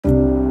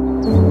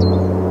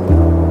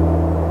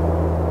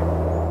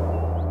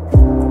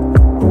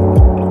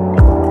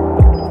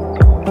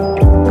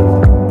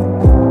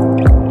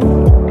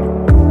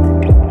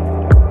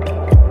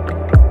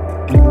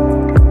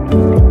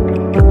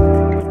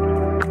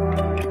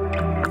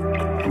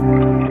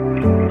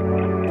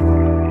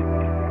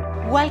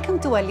Welcome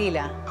to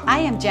Alila. I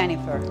am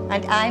Jennifer.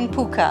 And I'm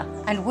Puka,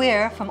 and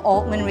we're from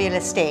Altman Real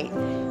Estate.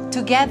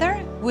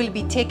 Together, we'll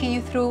be taking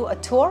you through a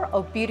tour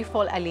of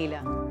beautiful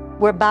Alila,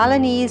 where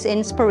Balinese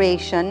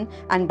inspiration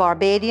and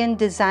Barbadian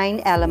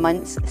design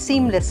elements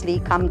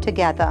seamlessly come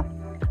together.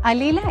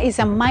 Alila is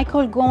a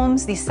Michael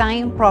Gomes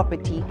design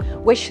property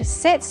which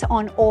sits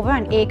on over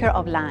an acre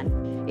of land.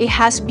 It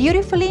has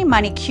beautifully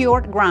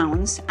manicured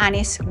grounds and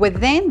is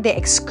within the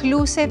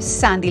exclusive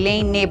Sandy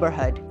Lane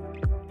neighborhood.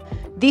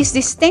 This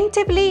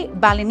distinctively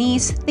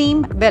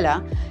Balinese-themed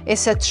villa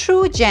is a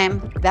true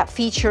gem that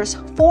features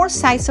 4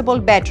 sizable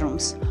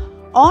bedrooms,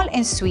 all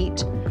en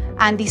suite,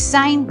 and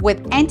designed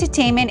with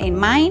entertainment in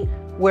mind,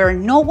 where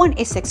no one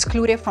is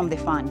excluded from the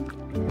fun.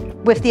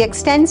 With the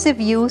extensive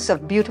use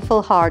of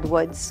beautiful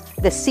hardwoods,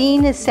 the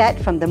scene is set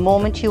from the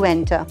moment you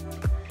enter.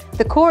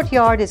 The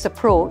courtyard is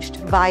approached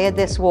via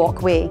this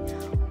walkway,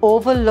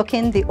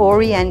 overlooking the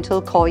Oriental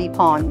koi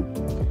pond.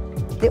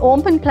 The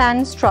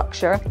open-plan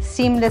structure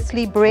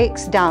seamlessly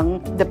breaks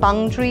down the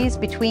boundaries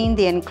between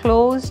the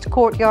enclosed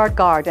courtyard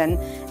garden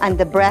and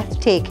the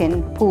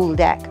breathtaking pool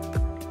deck.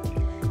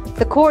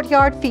 The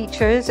courtyard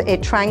features a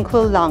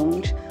tranquil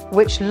lounge,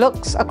 which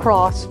looks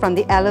across from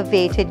the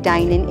elevated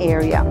dining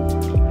area.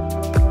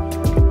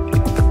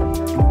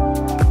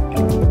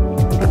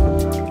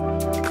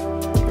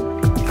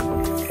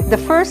 The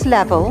first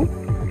level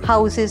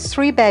houses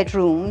 3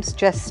 bedrooms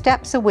just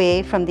steps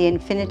away from the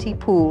infinity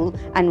pool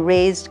and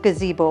raised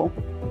gazebo.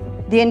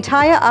 The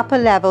entire upper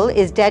level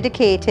is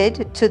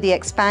dedicated to the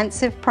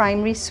expansive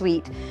primary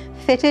suite,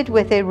 fitted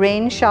with a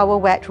rain shower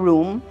wet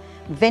room,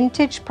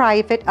 vintage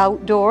private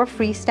outdoor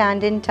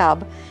freestanding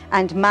tub,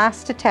 and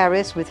master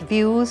terrace with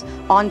views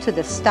onto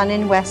the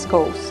stunning west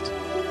coast.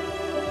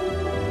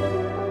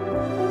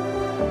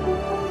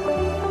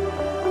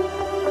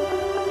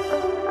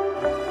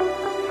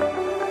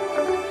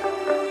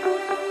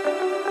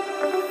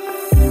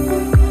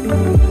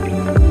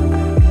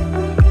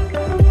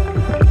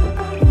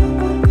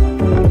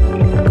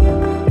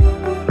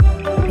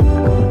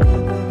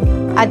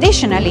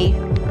 Additionally,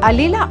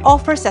 Alila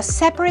offers a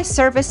separate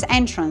service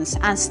entrance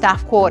and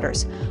staff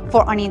quarters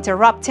for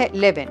uninterrupted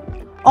living.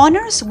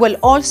 Owners will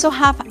also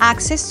have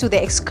access to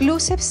the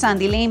exclusive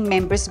Sandy Lane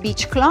Members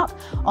Beach Club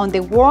on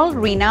the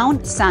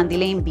world-renowned Sandy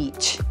Lane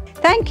Beach.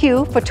 Thank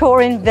you for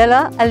touring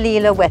Villa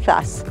Alila with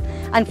us.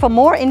 And for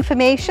more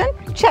information,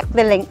 check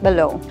the link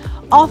below.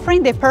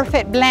 Offering the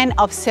perfect blend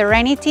of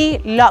serenity,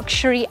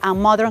 luxury,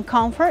 and modern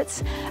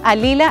comforts,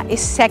 Alila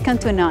is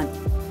second to none.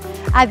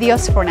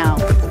 Adios for now.